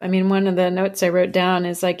I mean, one of the notes I wrote down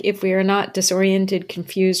is like, if we are not disoriented,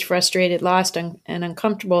 confused, frustrated, lost, and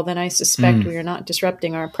uncomfortable, then I suspect we are not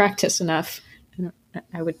disrupting our practice enough. And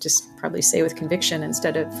I would just probably say with conviction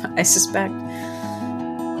instead of I suspect.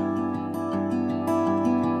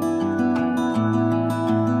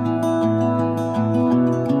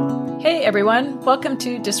 Hey everyone, welcome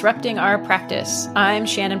to Disrupting Our Practice. I'm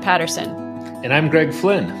Shannon Patterson. And I'm Greg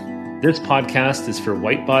Flynn. This podcast is for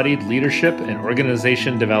white-bodied leadership and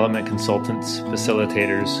organization development consultants,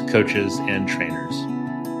 facilitators, coaches, and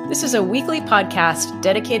trainers. This is a weekly podcast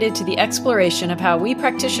dedicated to the exploration of how we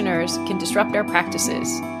practitioners can disrupt our practices.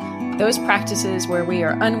 Those practices where we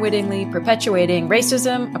are unwittingly perpetuating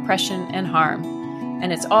racism, oppression, and harm.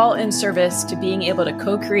 And it's all in service to being able to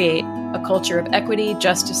co-create a culture of equity,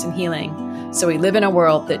 justice, and healing, so we live in a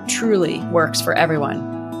world that truly works for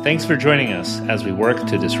everyone. Thanks for joining us as we work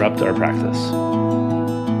to disrupt our practice.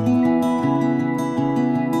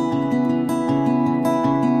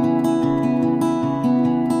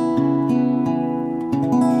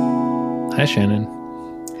 Hi, Shannon.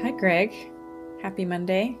 Hi, Greg. Happy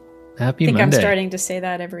Monday. Happy Monday. I think Monday. I'm starting to say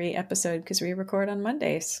that every episode because we record on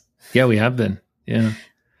Mondays. Yeah, we have been. Yeah.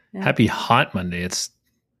 Happy hot Monday. It's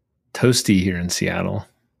toasty here in Seattle.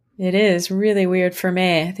 It is really weird for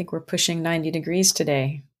me. I think we're pushing 90 degrees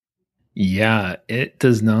today. Yeah, it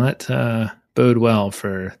does not bode well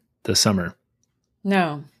for the summer.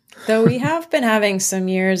 No, though we have been having some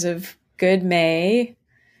years of good May,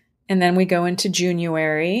 and then we go into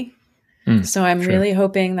January. So I'm really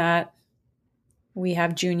hoping that we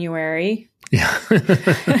have January. Yeah.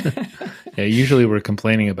 Yeah, usually we're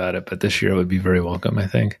complaining about it, but this year it would be very welcome, I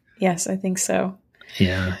think. Yes, I think so.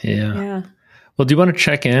 Yeah. Well, do you want to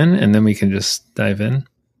check in and then we can just dive in?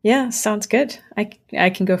 Yeah, sounds good. I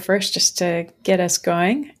can go first just to get us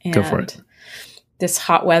going. And go for it. This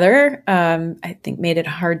hot weather, I think, made it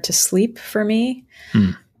hard to sleep for me,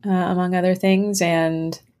 among other things.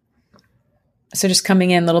 And so just coming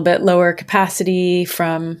in a little bit lower capacity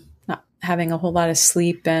from not having a whole lot of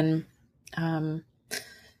sleep and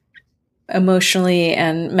emotionally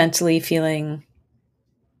and mentally feeling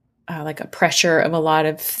like a pressure of a lot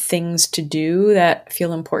of things to do that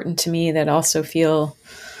feel important to me that also feel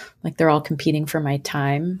like they're all competing for my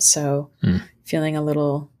time. So feeling a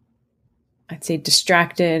little, I'd say,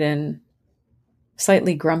 distracted and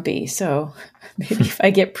slightly grumpy. So maybe if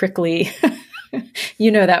I get prickly,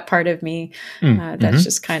 you know, that part of me, that's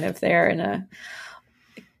just kind of there in a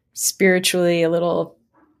spiritually a little,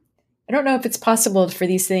 I don't know if it's possible for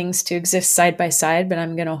these things to exist side by side, but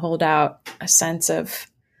I'm going to hold out a sense of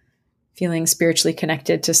feeling spiritually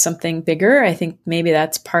connected to something bigger. I think maybe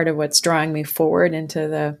that's part of what's drawing me forward into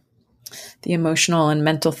the emotional and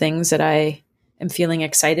mental things that I am feeling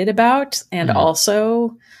excited about. And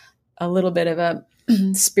also a little bit of a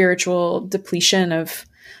spiritual depletion of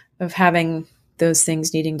having those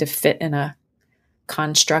things needing to fit in a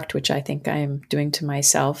construct, which I think I am doing to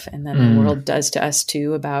myself. And then the world does to us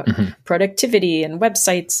too, about productivity and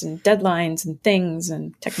websites and deadlines and things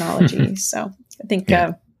and technology. So I think,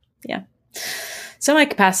 so my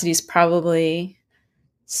capacity is probably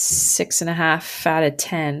 6.5 out of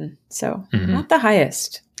 10. So not the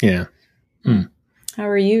highest. Yeah. How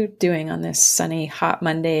are you doing on this sunny, hot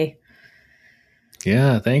Monday?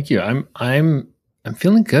 Yeah, thank you. I'm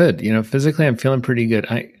feeling good. You know, physically I'm feeling pretty good.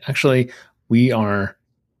 My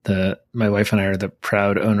wife and I are the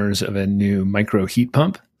proud owners of a new micro heat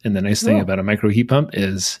pump. And the nice thing about a micro heat pump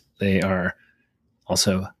is they are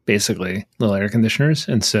also basically little air conditioners.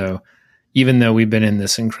 And so even though we've been in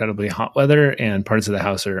this incredibly hot weather and parts of the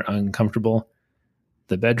house are uncomfortable,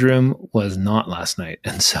 the bedroom was not last night.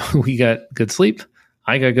 And so we got good sleep.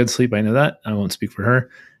 I got good sleep. I know that. I won't speak for her.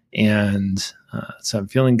 And so I'm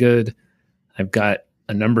feeling good. I've got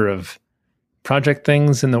a number of project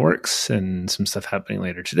things in the works and some stuff happening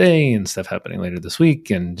later today and stuff happening later this week.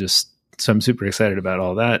 And so I'm super excited about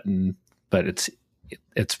all that. But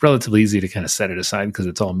it's relatively easy to kind of set it aside because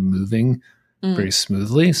it's all moving very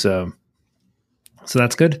smoothly. So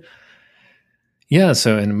that's good. Yeah.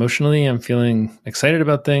 So, and emotionally, I'm feeling excited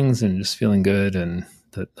about things and just feeling good. And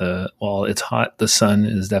while it's hot, the sun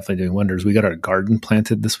is definitely doing wonders. We got our garden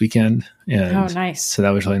planted this weekend. And nice. So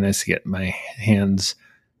that was really nice to get my hands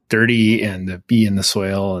dirty and to be in the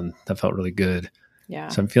soil. And that felt really good. Yeah.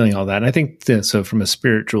 So I'm feeling all that. And I think so from a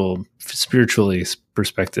spiritually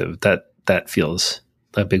perspective, that feels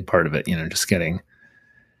a big part of it, you know, just getting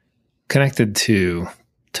connected to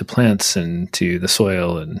plants and to the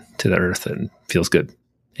soil and to the earth, and feels good.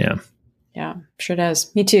 Yeah. Yeah, sure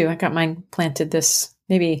does. Me too. I got mine planted this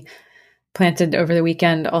maybe planted over the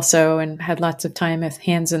weekend also, and had lots of time with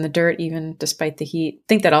hands in the dirt, even despite the heat. I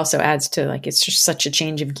think that also adds to like, it's just such a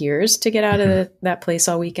change of gears to get out of that place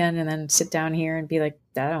all weekend and then sit down here and be like,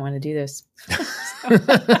 I don't want to do this.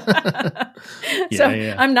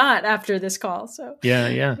 I'm not after this call. So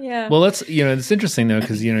yeah. Well, it's interesting though,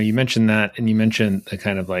 because, you mentioned that, and you mentioned the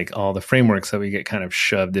kind of like all the frameworks that we get kind of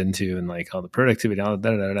shoved into, and like all the productivity, all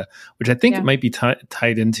which I think might be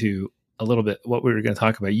tied into a little bit what we were going to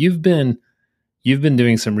talk about. You've been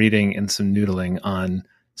doing some reading and some noodling on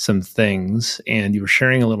some things, and you were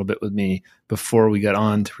sharing a little bit with me before we got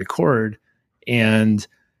on to record, and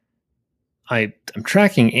I'm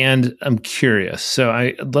tracking and I'm curious. So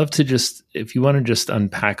I'd love to if you want to just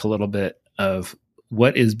unpack a little bit of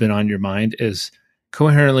what has been on your mind as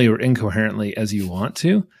coherently or incoherently as you want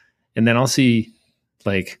to, and then I'll see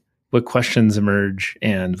like what questions emerge,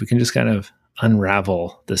 and we can just kind of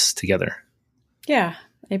unravel this together. Yeah,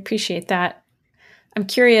 I appreciate that. I'm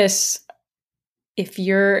curious if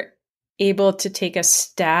you're able to take a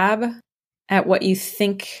stab at what you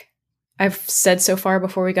think I've said so far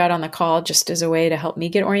before we got on the call, just as a way to help me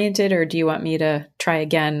get oriented, or do you want me to try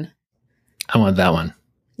again? I want that one.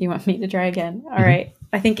 You want me to try again? All right.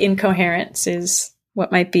 I think incoherence is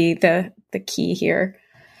what might be the key here.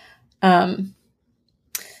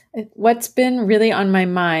 What's been really on my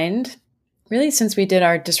mind, really since we did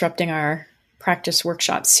our Disrupting Our Practice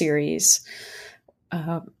workshop series,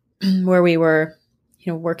 where we were,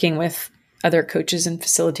 working with other coaches and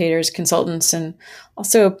facilitators, consultants, and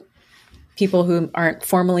also people who aren't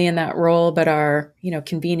formally in that role, but are,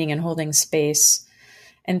 convening and holding space,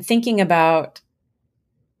 and thinking about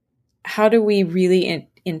how do we really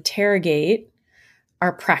interrogate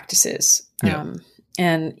our practices. Yeah.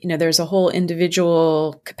 And, there's a whole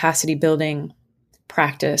individual capacity building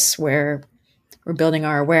practice where we're building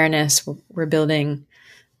our awareness, we're building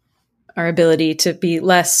our ability to be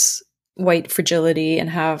less white fragility and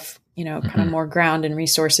have, kind of more ground and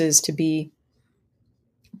resources to be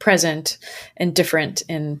present and different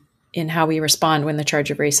in how we respond when the charge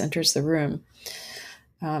of race enters the room.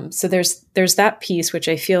 So there's that piece, which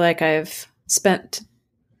I feel like I've spent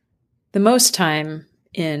the most time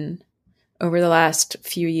in over the last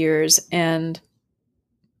few years, and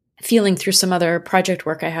feeling through some other project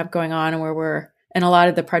work I have going on, and a lot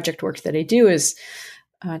of the project work that I do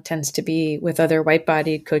tends to be with other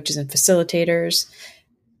white-bodied coaches and facilitators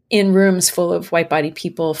in rooms full of white-bodied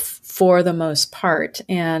people for the most part.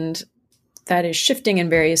 And that is shifting in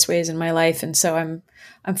various ways in my life. And so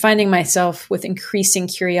I'm finding myself with increasing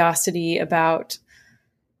curiosity about,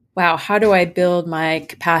 wow, how do I build my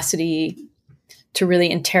capacity to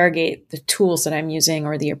really interrogate the tools that I'm using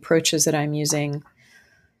or the approaches that I'm using?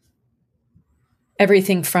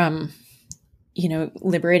 Everything from,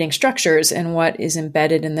 liberating structures and what is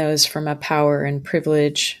embedded in those from a power and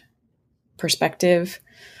privilege perspective.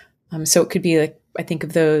 So it could be like, I think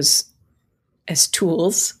of those as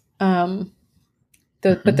tools. But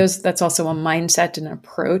that's also a mindset and an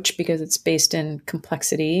approach, because it's based in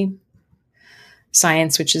complexity,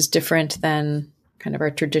 science, which is different than kind of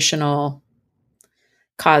our traditional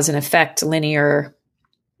cause and effect, linear,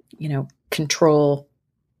 control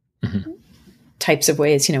types of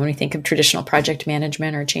ways, when we think of traditional project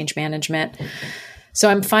management or change management. So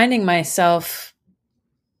I'm finding myself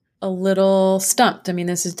a little stumped. I mean,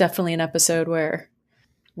 this is definitely an episode where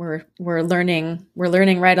we're learning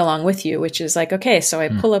right along with you, which is like, okay, so I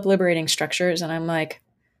pull up liberating structures and I'm like,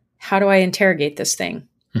 how do I interrogate this thing?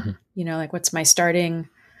 Like, what's my starting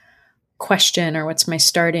question, or what's my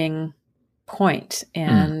starting point?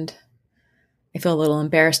 And I feel a little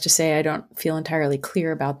embarrassed to say I don't feel entirely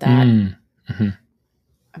clear about that.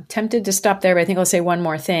 I'm tempted to stop there, but I think I'll say one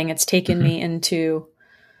more thing. It's taken me into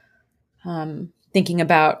thinking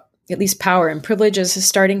about at least power and privilege as a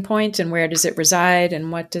starting point, and where does it reside,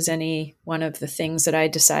 and what does any one of the things that I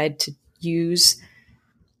decide to use,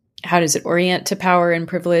 how does it orient to power and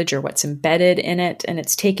privilege, or what's embedded in it? And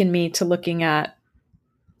it's taken me to looking at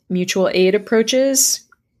mutual aid approaches,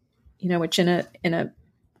 which in a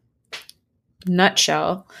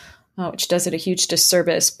nutshell, which does it a huge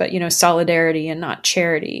disservice, but, solidarity and not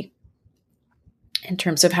charity, in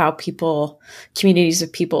terms of how communities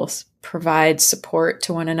of people provide support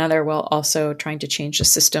to one another while also trying to change the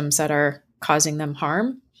systems that are causing them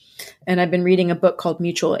harm. And I've been reading a book called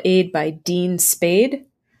Mutual Aid by Dean Spade.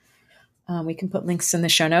 We can put links in the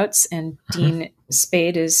show notes. And Dean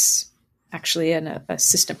Spade is actually an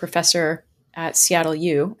assistant professor at Seattle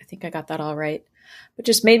U. I think I got that all right. But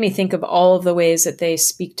just made me think of all of the ways that they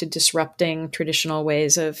speak to disrupting traditional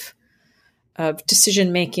ways of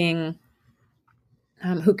decision making,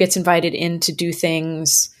 who gets invited in to do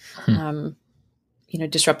things,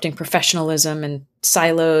 Disrupting professionalism and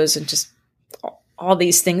silos and just all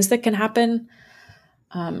these things that can happen,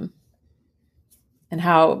 and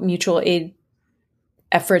how mutual aid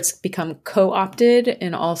efforts become co-opted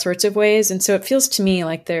in all sorts of ways. And so it feels to me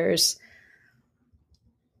like there's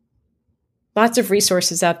lots of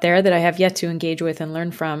resources out there that I have yet to engage with and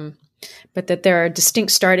learn from, but that there are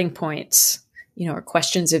distinct starting points, or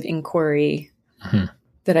questions of inquiry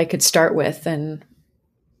that I could start with. And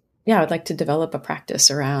yeah, I would like to develop a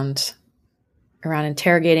practice around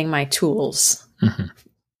interrogating my tools.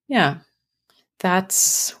 Yeah.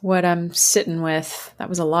 That's what I'm sitting with. That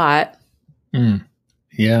was a lot.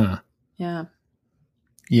 Yeah. Yeah.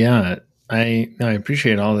 Yeah. I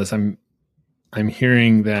appreciate all this. I'm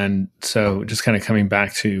hearing then, so just kind of coming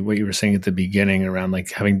back to what you were saying at the beginning around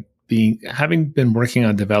like having been working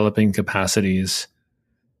on developing capacities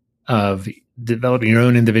of developing your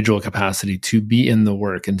own individual capacity to be in the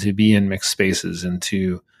work and to be in mixed spaces and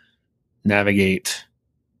to navigate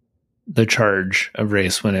the charge of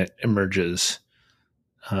race when it emerges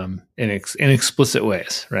in explicit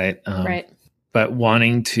ways, right? Right. But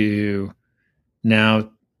wanting to now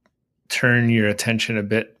turn your attention a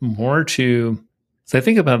bit more to, so I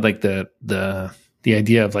think about like the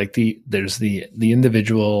idea of like there's the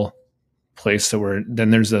individual place that then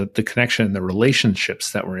there's the connection, the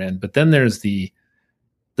relationships that we're in, but then there's the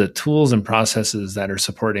tools and processes that are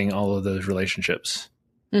supporting all of those relationships.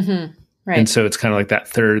 Right. And so it's kind of like that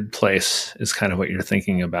third place is kind of what you're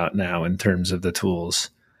thinking about now in terms of the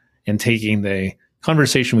tools and taking the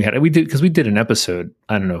conversation we did, because we did an episode,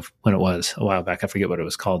 I don't know when it was, a while back, I forget what it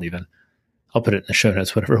was called even. I'll put it in the show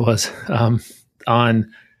notes, whatever it was, that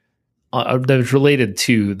was related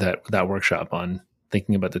to that workshop on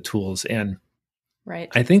thinking about the tools. And right.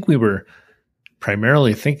 I think we were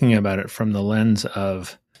primarily thinking about it from the lens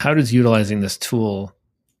of how does utilizing this tool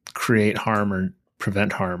create harm or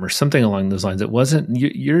prevent harm or something along those lines. It wasn't,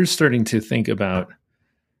 you're starting to think about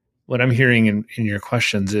what I'm hearing in your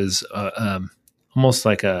questions is almost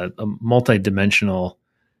like a multidimensional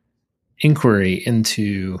inquiry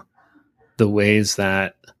into the ways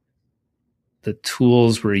that the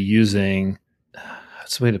tools we're using,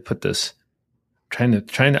 what's the way to put this? I'm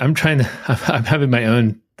having my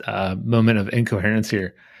own moment of incoherence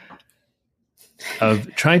here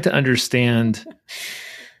of trying to understand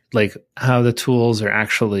like how the tools are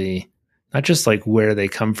actually not just like where they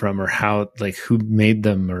come from or how, like who made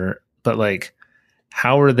them but like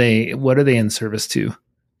what are they in service to?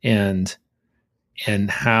 And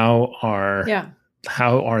how are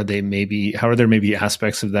there maybe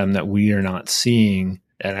aspects of them that we are not seeing?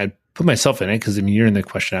 And I put myself in it because you're in the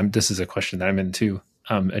question. This is a question that I'm in too.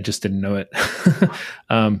 I just didn't know it,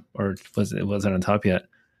 or it wasn't on top yet.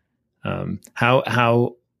 What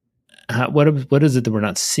is it that we're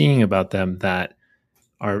not seeing about them that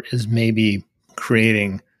is maybe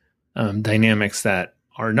creating dynamics that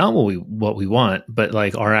are not what we want, but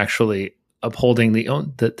like are actually upholding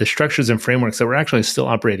the structures and frameworks that we're actually still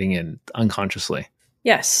operating in unconsciously.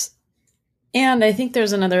 Yes. And I think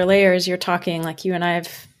there's another layer as you're talking, like you and I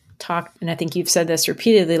have talked, and I think you've said this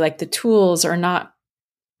repeatedly, like the tools they're not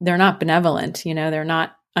benevolent, they're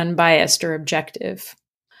not unbiased or objective.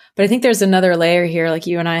 But I think there's another layer here, like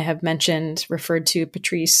you and I have referred to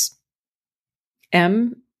Patrice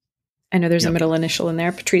M. I know there's a middle initial in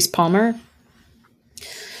there, Patrice Palmer.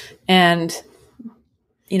 And,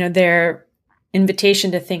 their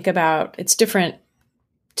invitation to think about, it's different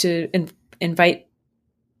to invite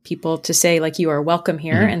people to say, like, you are welcome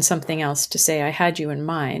here, and something else to say, I had you in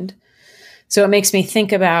mind. So it makes me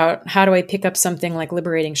think about how do I pick up something like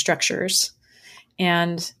liberating structures?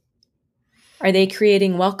 And are they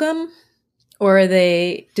creating welcome, or do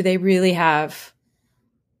they really have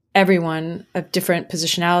everyone of different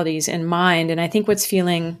positionalities in mind? And I think what's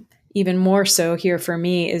feeling even more so here for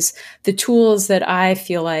me is the tools that I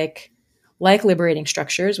feel like liberating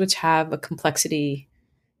structures, which have a complexity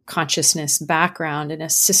consciousness background and a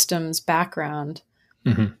systems background,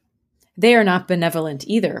 they are not benevolent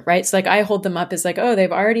either, right? So like I hold them up as like, oh,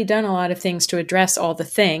 they've already done a lot of things to address all the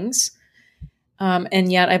things.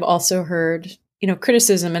 And yet I've also heard,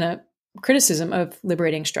 criticism of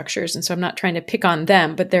liberating structures. And so I'm not trying to pick on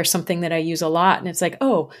them, but there's something that I use a lot. And it's like,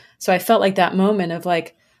 oh, so I felt like that moment of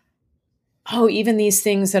like, oh, even these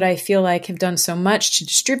things that I feel like have done so much to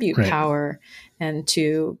distribute power and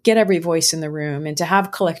to get every voice in the room and to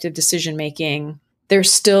have collective decision-making,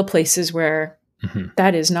 there's still places where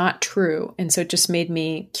that is not true. And so it just made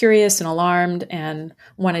me curious and alarmed and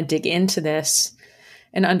want to dig into this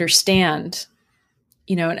and understand,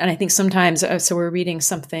 and I think sometimes, so we're reading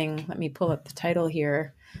something, let me pull up the title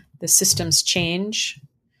here, The Systems Change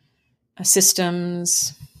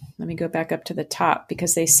systems. Let me go back up to the top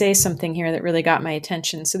because they say something here that really got my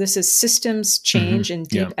attention. So this is systems change and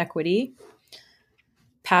deep equity,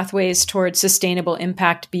 pathways towards sustainable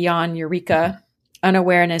impact beyond eureka,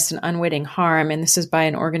 unawareness and unwitting harm. And this is by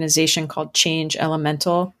an organization called Change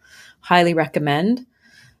Elemental. Highly recommend.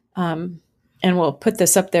 And we'll put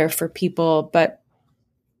this up there for people, but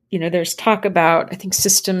there's talk about, I think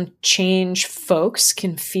system change folks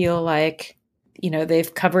can feel like,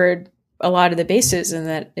 they've covered a lot of the bases and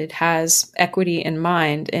that it has equity in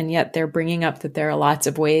mind. And yet they're bringing up that there are lots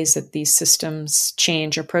of ways that these systems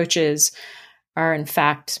change approaches are in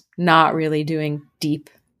fact not really doing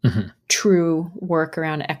deep, true work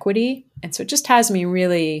around equity. And so it just has me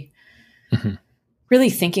really,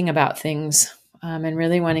 really thinking about things and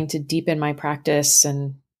really wanting to deepen my practice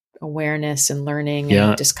and awareness and learning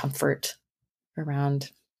and discomfort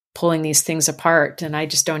around pulling these things apart. And I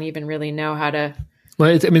just don't even really know how to. Well,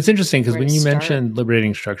 it's interesting because when you mentioned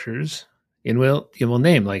liberating structures, and we'll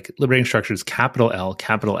name like liberating structures, capital L,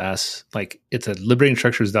 capital S, like it's a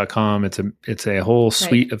liberatingstructures.com. It's a whole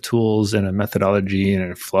suite of tools and a methodology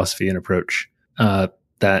and a philosophy and approach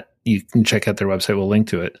that you can check out their website. We'll link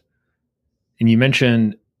to it. And you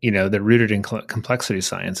mentioned, they're rooted in complexity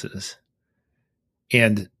sciences.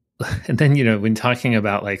 And then, when talking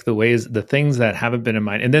about like the things that haven't been in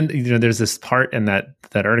mind, and then, there's this part in that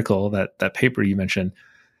article, that paper you mentioned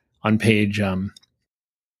on page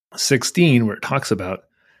 16, where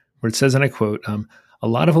it says, and I quote, a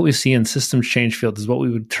lot of what we see in systems change fields is what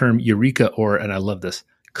we would term eureka or, and I love this,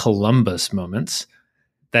 Columbus moments.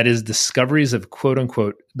 That is discoveries of quote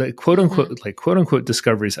unquote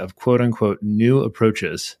discoveries of quote unquote new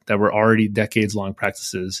approaches that were already decades long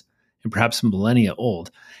practices and perhaps millennia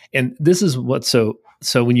old. And this is what, so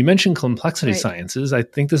when you mention complexity sciences, I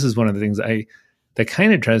think this is one of the things that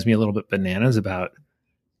kind of drives me a little bit bananas about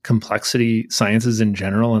complexity sciences in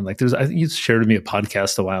general. And like I think you shared with me a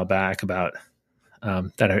podcast a while back about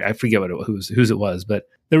that I forget whose it was, but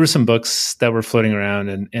there were some books that were floating around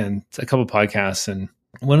and a couple podcasts. And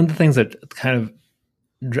one of the things that kind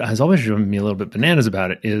of has always driven me a little bit bananas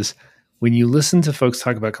about it is when you listen to folks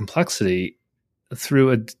talk about complexity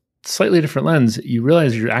through a slightly different lens, you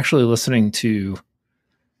realize you're actually listening to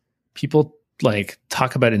people like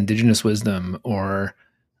talk about indigenous wisdom or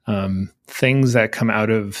things that come out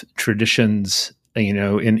of traditions,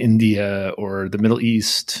 in India or the Middle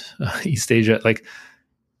East, East Asia, like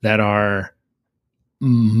that are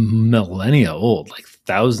millennia old, like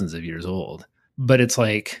thousands of years old. But it's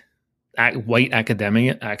like white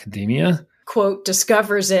academia quote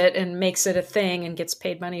discovers it and makes it a thing and gets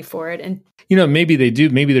paid money for it. And maybe they do.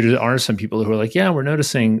 Maybe there are some people who are like, yeah, we're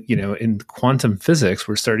noticing, in quantum physics,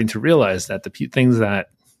 we're starting to realize that the things that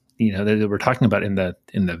that we're talking about in the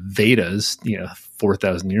Vedas,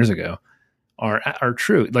 4,000 years ago, are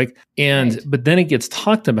true. Like, but then it gets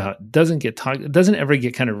talked about, doesn't ever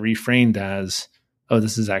get kind of reframed as, oh,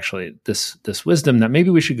 this is actually this wisdom that maybe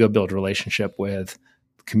we should go build a relationship with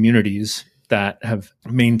communities that have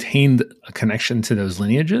maintained a connection to those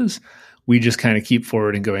lineages. We just kind of keep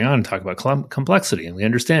forward and going on and talk about complexity, and we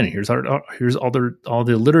understand it. Here's all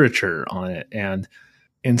the literature on it, and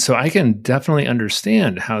so I can definitely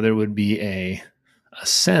understand how there would be a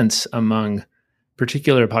sense among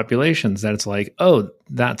particular populations that it's like, oh,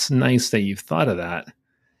 that's nice that you've thought of that,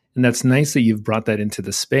 and that's nice that you've brought that into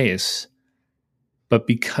the space. But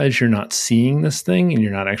because you're not seeing this thing and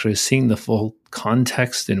you're not actually seeing the full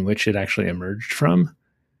context in which it actually emerged from,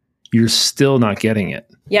 you're still not getting it.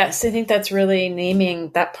 Yes, I think that's really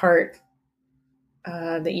naming that part.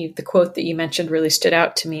 The quote that you mentioned really stood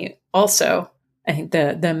out to me. Also, I think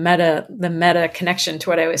the meta connection to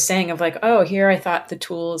what I was saying of like, oh, here I thought the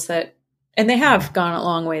tools that, and they have gone a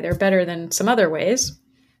long way. They're better than some other ways.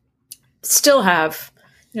 Still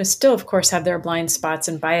of course have their blind spots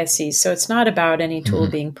and biases. So it's not about any tool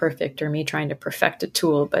being perfect or me trying to perfect a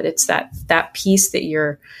tool, but it's that piece that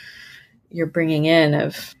you're bringing in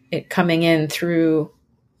of it coming in through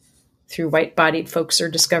white-bodied folks or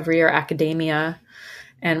discovery or academia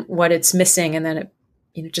and what it's missing. And then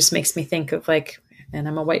it just makes me think of like, and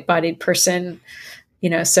I'm a white-bodied person,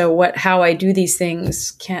 so how I do these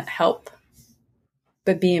things can't help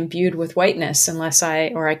but be imbued with whiteness unless I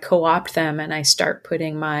co-opt them and I start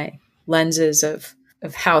putting my lenses of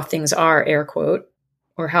how things are, air quote,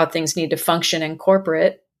 or how things need to function in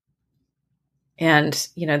corporate. And,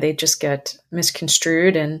 they just get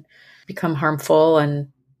misconstrued and become harmful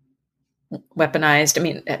and weaponized. I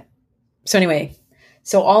mean, so anyway,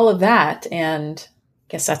 so all of that, and I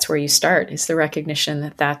guess that's where you start, is the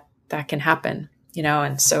recognition that can happen,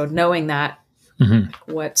 and so knowing that,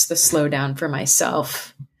 what's the slowdown for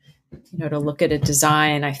myself to look at a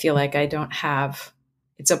design, I feel like I don't have,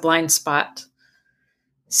 it's a blind spot.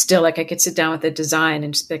 Still, like I could sit down with a design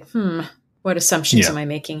and just be like, what assumptions am I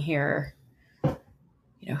making here?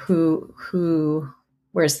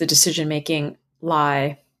 Where's the decision making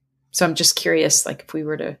lie? So I'm just curious, like if we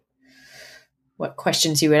were to, what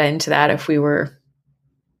questions you would add into that if we were,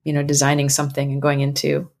 designing something and going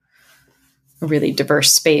into a really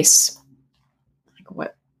diverse space.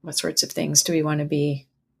 Like what sorts of things do we want to be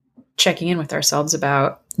checking in with ourselves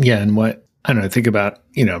about? Yeah. And what, I don't know, think about,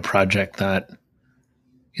 a project that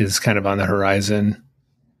is kind of on the horizon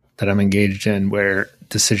that I'm engaged in where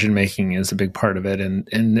decision-making is a big part of it. And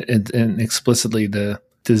explicitly the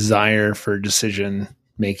desire for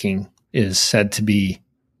decision-making is said to be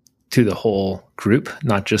to the whole group,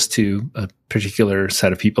 not just to a particular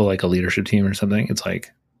set of people, like a leadership team or something. It's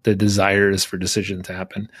like the desire is for decision to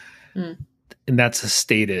happen. And that's a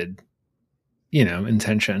stated,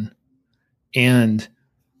 intention. And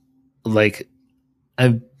like,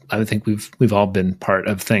 I think we've all been part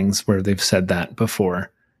of things where they've said that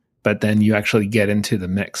before, but then you actually get into the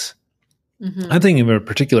mix. I'm thinking of a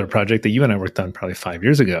particular project that you and I worked on probably 5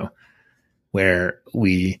 years ago, where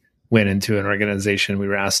we went into an organization. We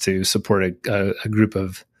were asked to support a group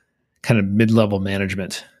of kind of mid-level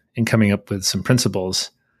management in coming up with some principles.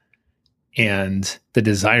 And the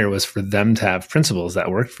desire was for them to have principles that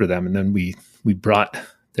worked for them. And then we brought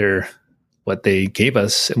what they gave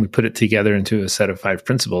us and we put it together into a set of 5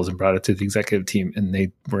 principles and brought it to the executive team, and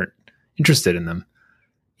they weren't interested in them,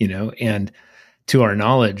 and to our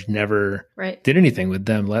knowledge, never did anything with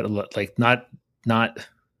them.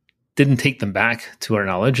 Didn't take them back to our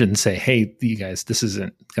knowledge and say, hey, you guys, this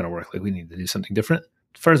isn't going to work. Like we need to do something different.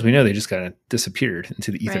 As far as we know, they just kind of disappeared into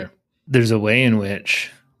the ether. Right. There's a way in which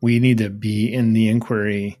we need to be in the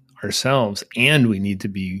inquiry ourselves, and we need to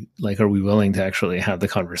be like, are we willing to actually have the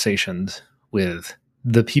conversations with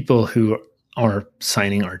the people who are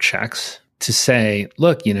signing our checks to say,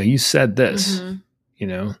 look, you said this,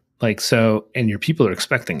 so, and your people are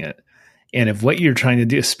expecting it. And if what you're trying to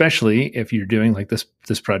do, especially if you're doing like this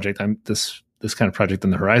project, this kind of project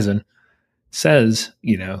on the horizon says,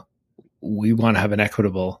 we want to have an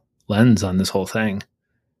equitable lens on this whole thing.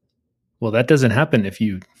 Well, that doesn't happen if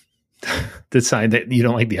you decide that you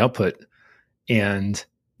don't like the output, and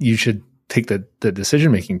you should take the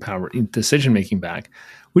decision-making back,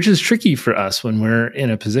 which is tricky for us when we're in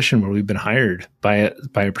a position where we've been hired by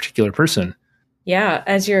a particular person. Yeah.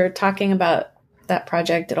 As you're talking about that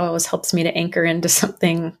project, it always helps me to anchor into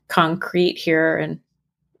something concrete here and,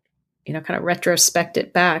 kind of retrospect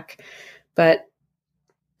it back. But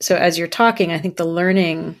so as you're talking, I think the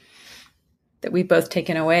learning that we've both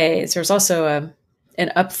taken away is there's also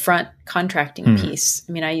an upfront contracting piece.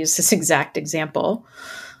 I mean, I use this exact example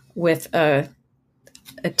with a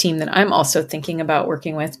team that I'm also thinking about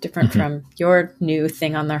working with, different from your new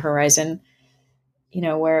thing on the horizon,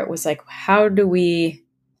 where it was like, how do we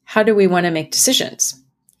want to make decisions?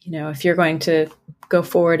 If you're going to go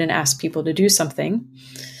forward and ask people to do something,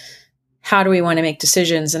 how do we want to make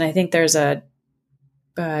decisions? And I think there's a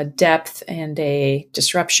depth and a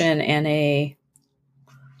disruption and a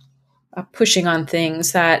pushing on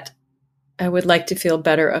things that I would like to feel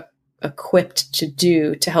better equipped to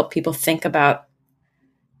do to help people think about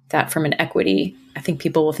that from an equity. I think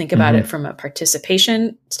people will think about it from a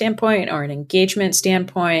participation standpoint or an engagement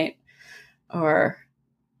standpoint or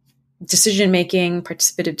decision-making,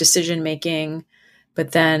 participative decision-making,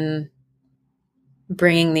 but then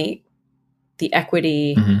bringing the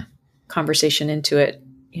equity conversation into it.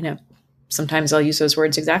 Sometimes I'll use those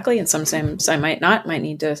words exactly, and sometimes I might not, might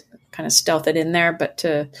need to kind of stealth it in there, but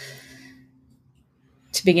to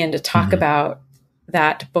begin to talk about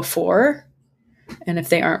that before. And if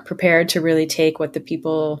they aren't prepared to really take what the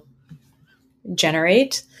people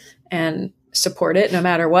generate and support it no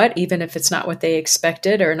matter what, even if it's not what they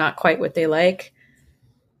expected or not quite what they like,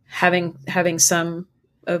 having some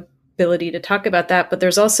ability to talk about that. But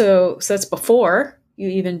there's also, so that's before you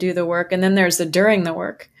even do the work. And then there's the during the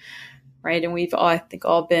work, right? And we've all, I think,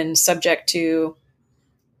 all been subject to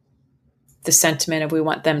the sentiment of we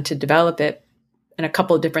want them to develop it, and a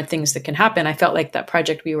couple of different things that can happen. I felt like that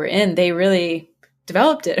project we were in, they really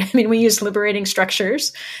developed it. I mean, we used liberating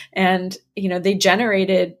structures and, they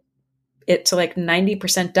generated it to like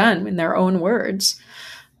 90% done in their own words.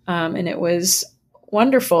 And it was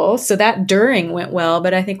wonderful. So that during went well,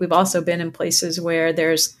 but I think we've also been in places where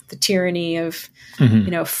there's the tyranny of,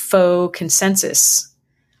 faux consensus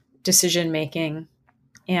decision-making.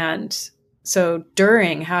 And so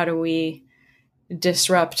during, how do we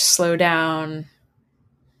disrupt, slow down,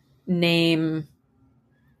 name,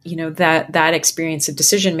 that experience of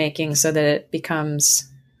decision making so that it becomes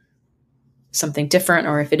something different,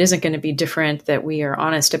 or if it isn't going to be different, that we are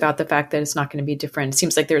honest about the fact that it's not going to be different. It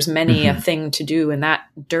seems like there's many a thing to do in that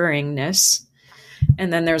duringness.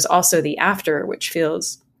 And then there's also the after, which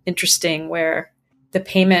feels interesting, where the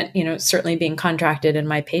payment, certainly being contracted and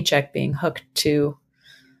my paycheck being hooked to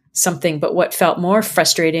something. But what felt more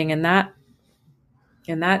frustrating in that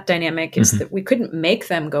dynamic is that we couldn't make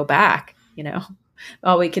them go back.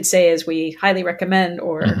 All we could say is we highly recommend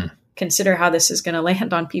or consider how this is going to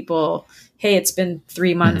land on people. Hey, it's been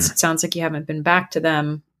 3 months. It sounds like you haven't been back to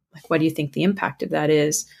them. Like, what do you think the impact of that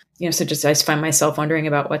is? So just I just find myself wondering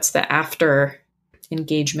about what's the after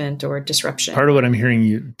engagement or disruption. Part of what I'm hearing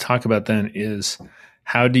you talk about then is,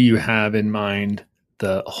 how do you have in mind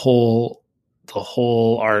the whole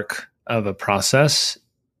arc of a process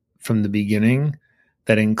from the beginning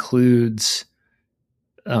that includes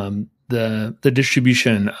the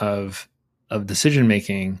distribution of decision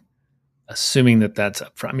making, assuming that that's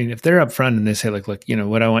up front. I mean, if they're up front and they say, like, look,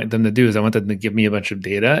 what I want them to do is I want them to give me a bunch of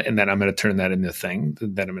data, and then I'm going to turn that into a thing.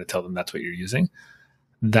 Then I'm going to tell them that's what you're using.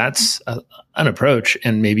 That's an approach,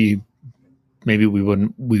 and maybe we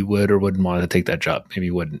would or wouldn't want to take that job.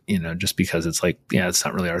 Maybe wouldn't, just because it's like, yeah, it's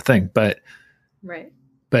not really our thing. But right.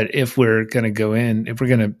 But if we're going to go in, if we're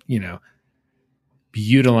going to, be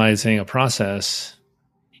utilizing a process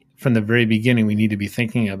from the very beginning, we need to be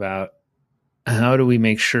thinking about, how do we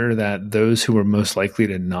make sure that those who are most likely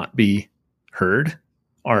to not be heard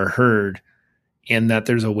are heard, and that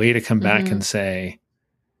there's a way to come back and say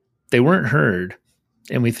they weren't heard.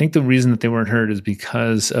 And we think the reason that they weren't heard is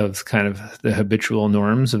because of kind of the habitual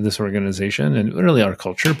norms of this organization and really our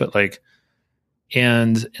culture, but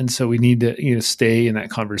and so we need to, stay in that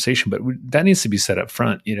conversation, but that needs to be set up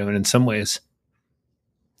front, and in some ways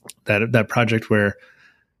that project where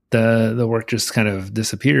the work just kind of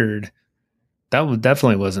disappeared, that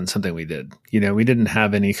definitely wasn't something we did. We didn't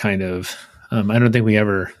have any kind of, I don't think we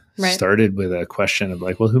ever started with a question of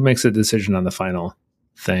like, well, who makes a decision on the final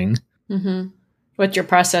thing? What's your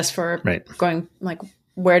process for going, like,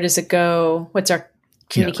 where does it go? What's our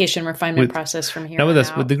communication refinement process from here? Not with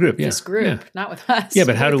us, with the group. This group, not with us. Yeah,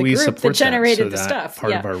 but how do we support that? Generated so the that stuff.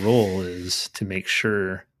 Part of our role is to make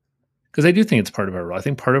sure, because I do think it's part of our role. I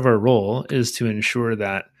think part of our role is to ensure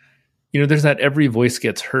that, there's that every voice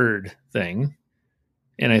gets heard thing.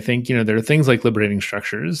 And I think, there are things like liberating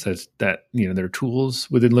structures that there are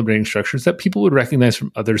tools within liberating structures that people would recognize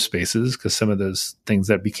from other spaces, because some of those things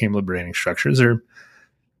that became liberating structures are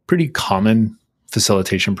pretty common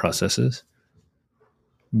facilitation processes.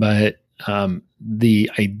 But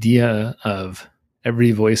the idea of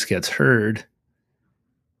every voice gets heard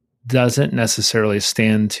doesn't necessarily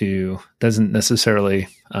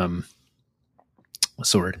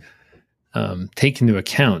take into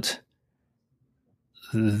account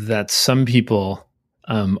that some people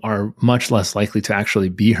are much less likely to actually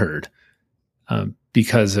be heard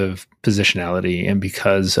because of positionality and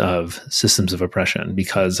because of systems of oppression,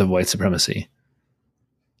 because of white supremacy.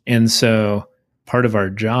 And so part of our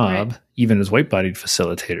job, even as white-bodied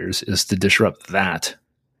facilitators, is to disrupt that,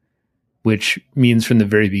 which means from the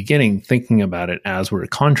very beginning, thinking about it as we're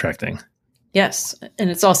contracting. Yes. And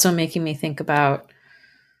it's also making me think about,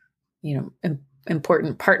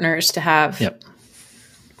 important partners to have,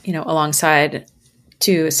 alongside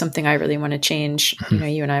too, is something I really want to change.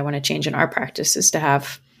 You and I want to change in our practice, is to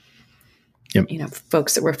have,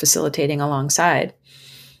 folks that we're facilitating alongside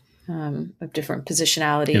of different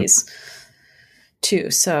positionalities too.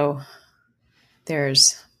 So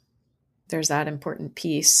there's that important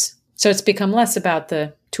piece. So it's become less about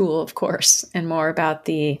the tool, of course, and more about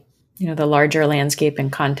the, the larger landscape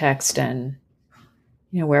and context, and,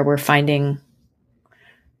 where we're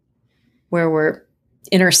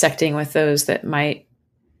intersecting with those that might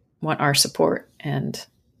want our support, and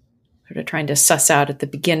sort of trying to suss out at the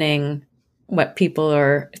beginning what people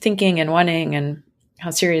are thinking and wanting and how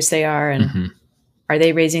serious they are. And are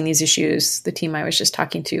they raising these issues? The team I was just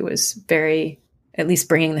talking to was very, at least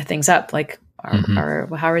bringing the things up, like, how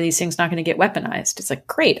are these things not going to get weaponized? It's like,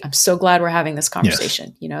 great. I'm so glad we're having this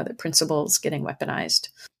conversation, the principles getting weaponized.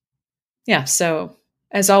 Yeah. So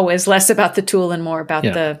as always, less about the tool and more about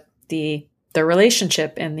the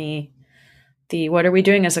relationship and the what are we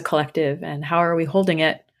doing as a collective and how are we holding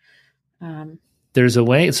it? There's a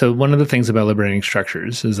way. So one of the things about liberating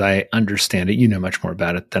structures, as I understand it, much more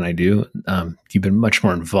about it than I do. You've been much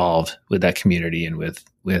more involved with that community and with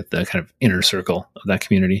the kind of inner circle of that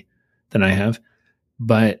community than I have.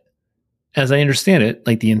 But as I understand it,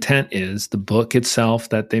 like, the intent is the book itself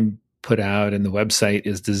that they put out and the website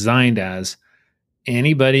is designed as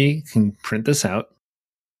anybody can print this out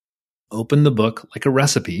open the book like a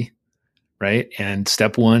recipe, right? And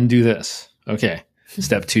step 1, do this. Okay.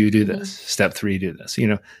 Step 2, do this. Step 3, do this,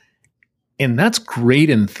 and that's great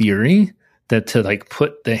in theory, that to like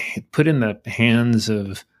put in the hands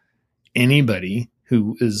of anybody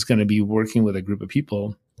who is going to be working with a group of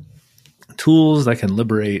people, tools that can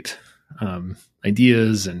liberate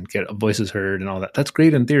ideas and get voices heard and all that. That's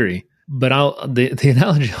great in theory. But the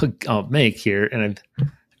analogy I'll make here, and I've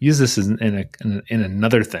used this in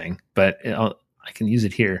another thing, but I can use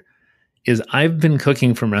it here, is I've been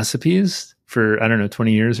cooking from recipes for,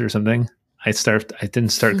 20 years or something. I didn't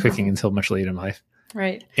start cooking until much later in life.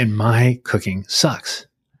 Right. And my cooking sucks.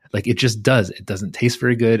 Like, it just does. It doesn't taste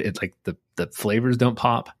very good. It's like the flavors don't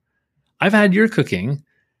pop. I've had your cooking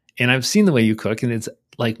and I've seen the way you cook, and it's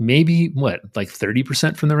like maybe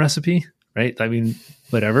 30% from the recipe, right? I mean,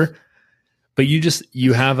 whatever. But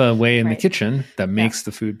you have a way in the kitchen that makes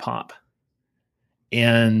the food pop.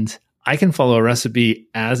 And I can follow a recipe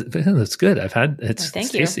that's good. It's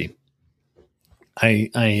tasty. You.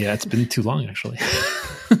 It's been too long actually.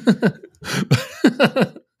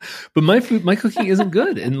 But my cooking isn't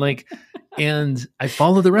good. And I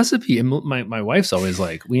follow the recipe, and my wife's always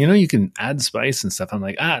like, well, you can add spice and stuff. I'm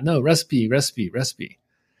like, no, recipe.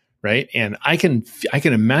 Right. And I can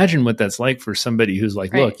imagine what that's like for somebody who's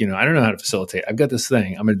like, look, I don't know how to facilitate. I've got this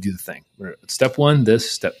thing. I'm going to do the thing. Step 1,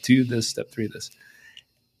 this, step 2, this, step 3, this.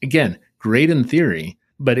 Again, great in theory,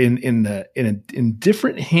 but in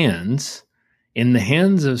different hands, in the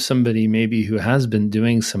hands of somebody maybe who has been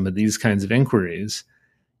doing some of these kinds of inquiries,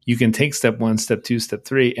 you can take step 1, step 2, step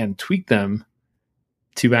 3 and tweak them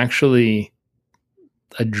to actually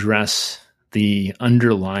address the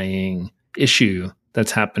underlying issue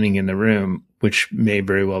that's happening in the room, which may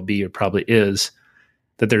very well be, or probably is,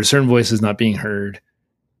 that there are certain voices not being heard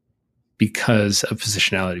because of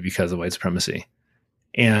positionality, because of white supremacy.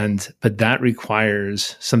 But that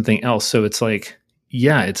requires something else. So it's like,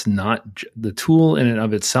 it's not the tool in and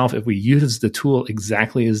of itself. If we use the tool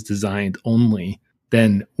exactly as designed only,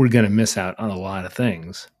 then we're going to miss out on a lot of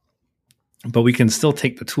things. But we can still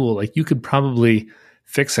take the tool. Like, you could probably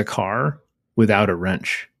fix a car without a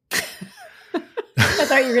wrench. I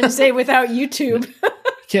thought you were going to say without YouTube.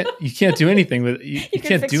 You can't do anything with you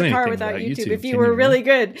can't fix do a anything car without YouTube if you were really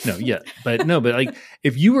good. But like,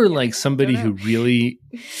 if you were like somebody who really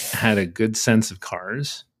had a good sense of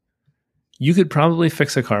cars, you could probably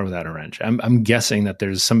fix a car without a wrench. I'm guessing that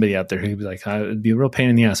there's somebody out there who'd be like, it'd be a real pain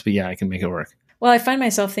in the ass, but I can make it work. Well, I find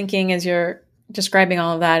myself thinking, as you're describing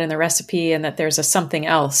all of that in the recipe, and that there's a something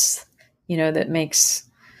else, that makes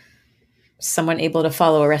someone able to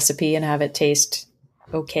follow a recipe and have it taste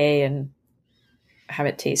okay and have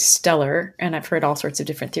it taste stellar. And I've heard all sorts of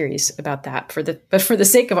different theories about that. But for the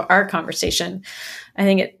sake of our conversation, I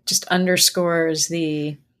think it just underscores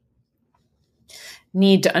the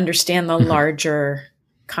need to understand the larger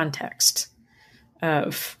context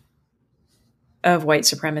of white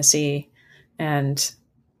supremacy and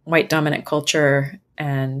white dominant culture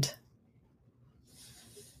and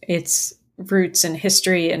its roots and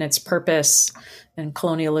history and its purpose and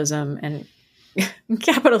colonialism and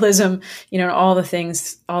capitalism, all the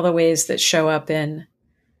things, all the ways that show up in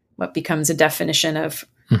what becomes a definition of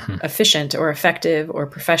efficient or effective or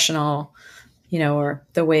professional, or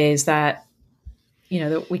the ways that,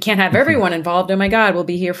 that we can't have everyone involved. Oh my God, we'll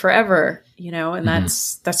be here forever, and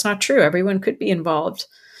that's not true. Everyone could be involved,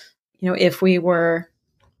 if we were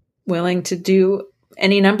willing to do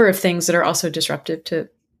any number of things that are also disruptive to,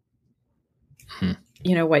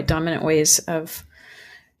 white dominant ways of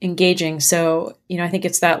engaging. So, I think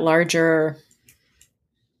it's that larger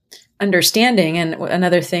understanding. And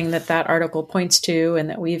another thing that article points to, and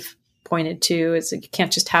that we've pointed to, is that you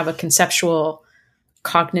can't just have a conceptual,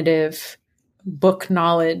 cognitive book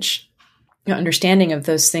knowledge, understanding of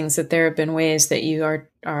those things, that there have been ways that you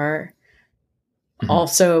are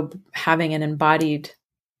also having an embodied,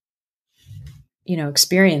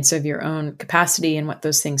 experience of your own capacity and what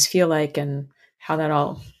those things feel like and how that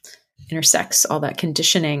all intersects, all that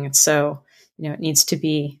conditioning. So, it needs to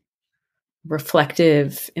be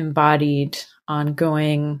reflective, embodied,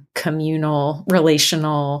 ongoing, communal,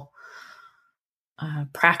 relational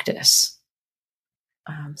practice.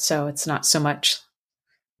 So it's not so much,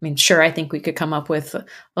 sure, I think we could come up with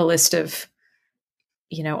a list of,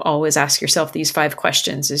 always ask yourself these 5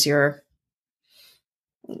 questions as you're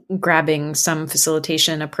grabbing some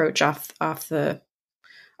facilitation approach off the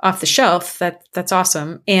shelf. That's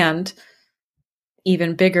awesome. And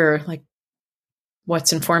even bigger, like,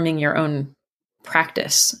 what's informing your own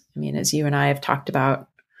practice? As you and I have talked about,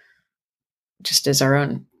 just as our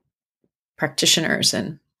own practitioners,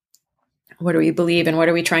 and what do we believe and what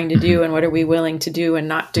are we trying to do and what are we willing to do and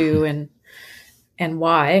not do and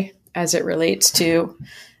why, as it relates to,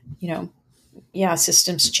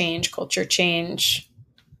 systems change, culture change,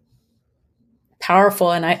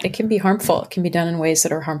 powerful. And it can be harmful. It can be done in ways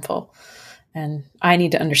that are harmful. And I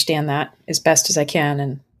need to understand that as best as I can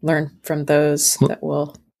and learn from those that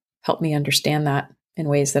will help me understand that in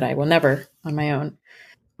ways that I will never on my own.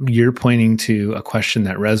 You're pointing to a question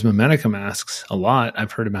that Resmaa Menakem asks a lot.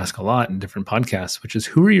 I've heard him ask a lot in different podcasts, which is,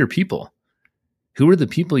 who are your people? Who are the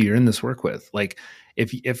people you're in this work with? Like,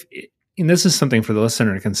 if and this is something for the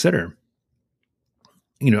listener to consider.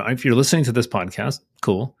 If you're listening to this podcast,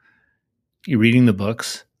 cool. You're reading the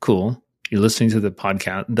books, cool. You're listening to the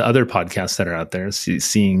other podcasts that are out there,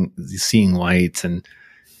 seeing light, and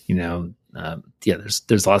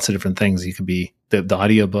there's lots of different things. You could be the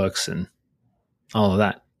audiobooks and all of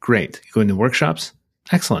that. Great. You go into workshops,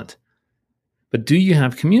 excellent. But do you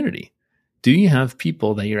have community? Do you have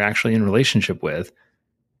people that you're actually in relationship with,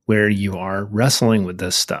 where you are wrestling with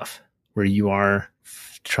this stuff, where you are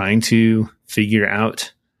trying to figure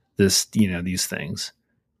out this, these things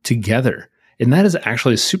together? And that is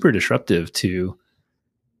actually super disruptive to,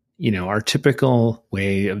 our typical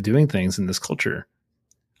way of doing things in this culture.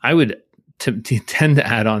 I would tend to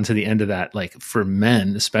add on to the end of that, like for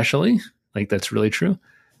men especially, like that's really true.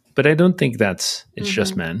 But I don't think it's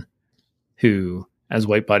just men who, as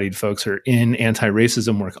white-bodied folks, are in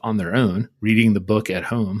anti-racism work on their own, reading the book at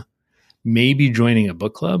home, maybe joining a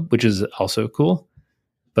book club, which is also cool.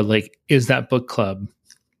 But like, is that book club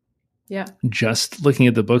just looking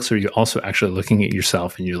at the books, or are you also actually looking at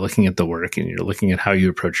yourself and you're looking at the work and you're looking at how you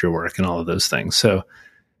approach your work and all of those things? So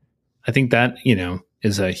I think that,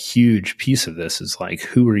 is a huge piece of this, is like,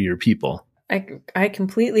 who are your people? I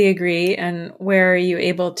completely agree. And where are you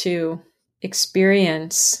able to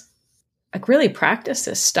experience, like really practice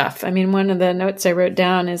this stuff? I mean, one of the notes I wrote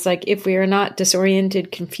down is like, if we are not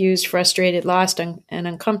disoriented, confused, frustrated, lost, and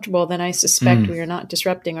uncomfortable, then I suspect we are not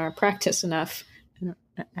disrupting our practice enough. And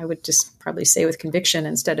I would just probably say with conviction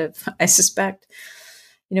instead of I suspect.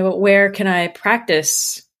 But where can I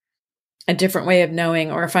practice a different way of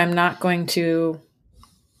knowing? Or if I'm not going to,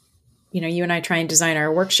 you and I try and design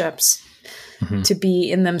our workshops to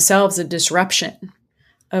be in themselves a disruption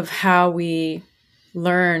of how we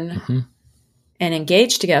learn and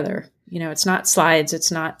engage together. It's not slides.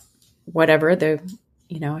 It's not whatever. I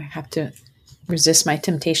have to resist my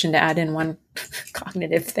temptation to add in one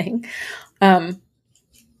cognitive thing. But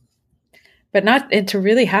to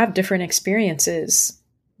really have different experiences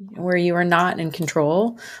where you are not in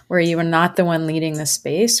control, where you are not the one leading the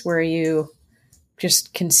space, where you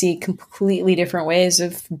just can see completely different ways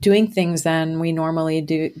of doing things than we normally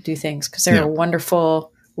do things, because they're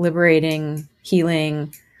wonderful, liberating,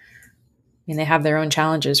 healing. I mean, they have their own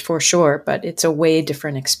challenges for sure, but it's a way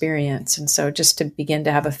different experience. And so just to begin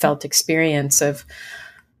to have a felt experience of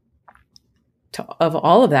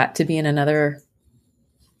all of that, to be in another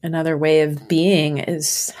way of being,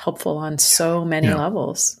 is helpful on so many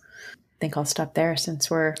levels. I think I'll stop there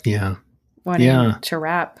since we're wanting to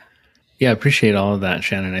wrap. Yeah, I appreciate all of that,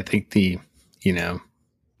 Shannon. I think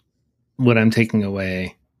what I'm taking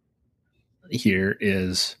away here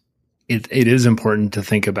is it is important to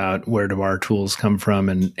think about, where do our tools come from,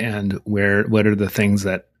 and what are the things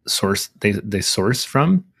that they source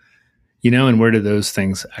from, and where do those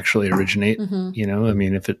things actually originate? I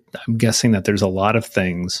mean, I'm guessing that there's a lot of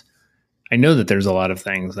things. I know that there's a lot of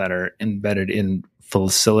things that are embedded in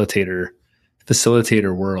facilitator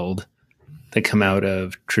world that come out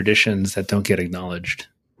of traditions that don't get acknowledged,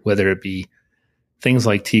 whether it be things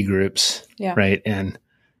like T groups, right? And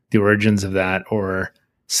the origins of that, or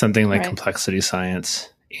something like complexity science.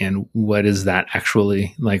 And what is that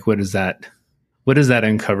actually like? What is that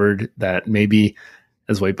uncovered that maybe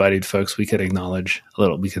as white-bodied folks, we could acknowledge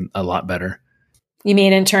a lot better? You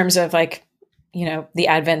mean in terms of like, the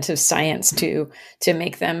advent of science to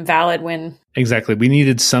make them valid when... Exactly. We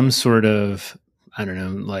needed some sort of, I don't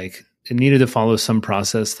know, like, it needed to follow some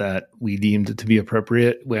process that we deemed to be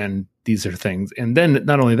appropriate when these are things. And then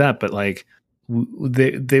not only that, but like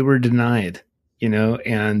they were denied,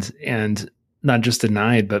 and not just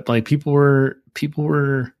denied, but like people were,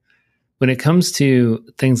 when it comes to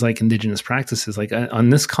things like indigenous practices, like on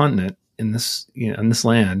this continent, in this, on this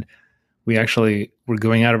land, we actually were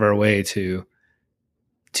going out of our way to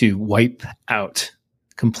wipe out,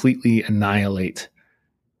 completely annihilate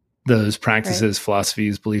those practices,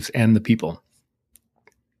 philosophies, beliefs, and the people.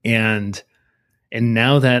 And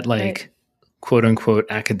now that quote unquote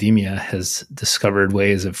academia has discovered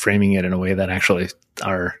ways of framing it in a way that actually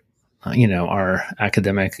our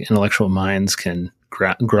academic intellectual minds can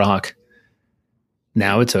grok,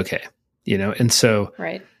 now it's okay, And so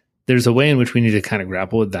right. there's a way in which we need to kind of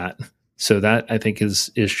grapple with that. So that I think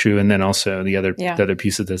is true. And then also the other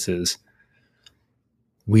piece of this is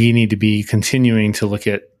we need to be continuing to look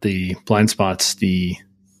at the blind spots, the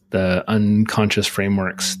unconscious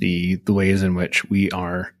frameworks, the ways in which we've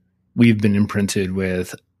been imprinted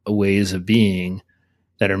with ways of being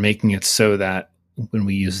that are making it so that when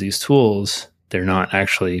we use these tools, they're not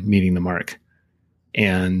actually meeting the mark.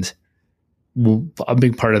 And a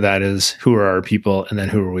big part of that is who are our people, and then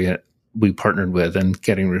who are we partnered with and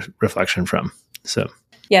getting reflection from. So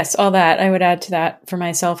yes, all that. I would add to that for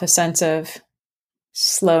myself a sense of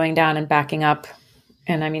slowing down and backing up.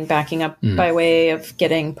 And I mean, backing up by way of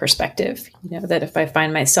getting perspective, that if I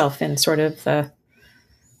find myself in sort of the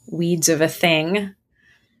weeds of a thing,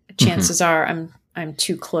 chances are I'm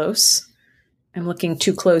too close. I'm looking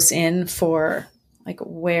too close in for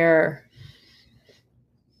where,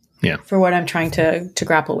 for what I'm trying to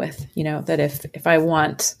grapple with, that if I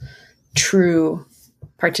want true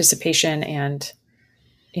participation and,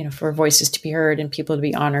 for voices to be heard and people to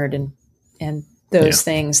be honored and those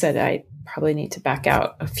things, that I probably need to back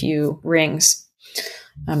out a few rings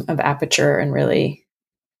of aperture and really,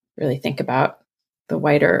 really think about the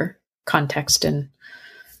wider context and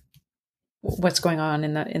what's going on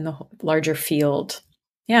in the larger field.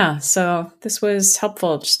 Yeah. So this was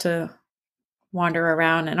helpful just to wander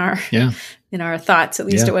around in our thoughts. At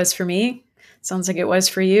least it was for me. Sounds like it was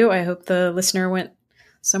for you. I hope the listener went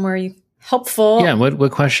somewhere helpful. Yeah.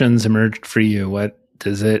 What questions emerged for you? What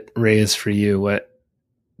does it raise for you? What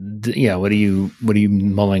are you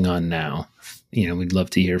mulling on now? We'd love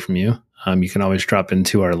to hear from you. You can always drop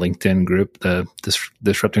into our LinkedIn group, the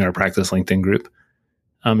Disrupting Our Practice LinkedIn group,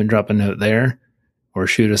 and drop a note there, or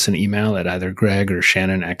shoot us an email at either Greg or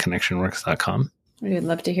Shannon at connectionworks.com. We'd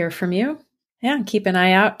love to hear from you. Yeah. Keep an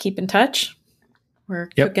eye out. Keep in touch. We're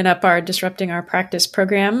cooking up our Disrupting Our Practice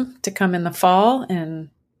program to come in the fall and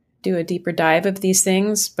do a deeper dive of these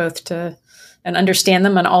things, both to and understand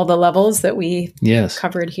them on all the levels that we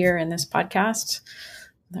covered here in this podcast.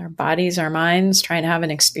 Our bodies, our minds, trying to have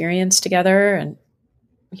an experience together and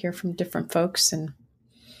hear from different folks, and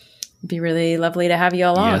it'd be really lovely to have you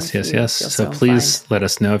all on. Yes. So please let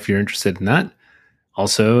us know if you're interested in that.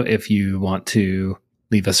 Also, if you want to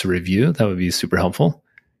leave us a review, that would be super helpful.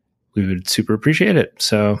 We would super appreciate it.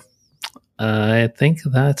 So I think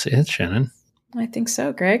that's it, Shannon. I think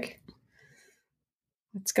so, Greg.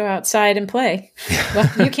 Let's go outside and play. Well,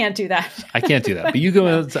 you can't do that. I can't do that, but you go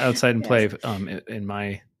outside and play in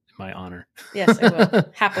my honor. Yes, I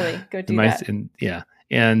will happily go do that.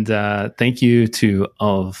 And thank you to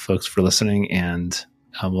all folks for listening, and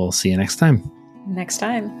we'll see you next time. Next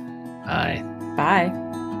time. Bye.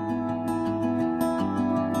 Bye.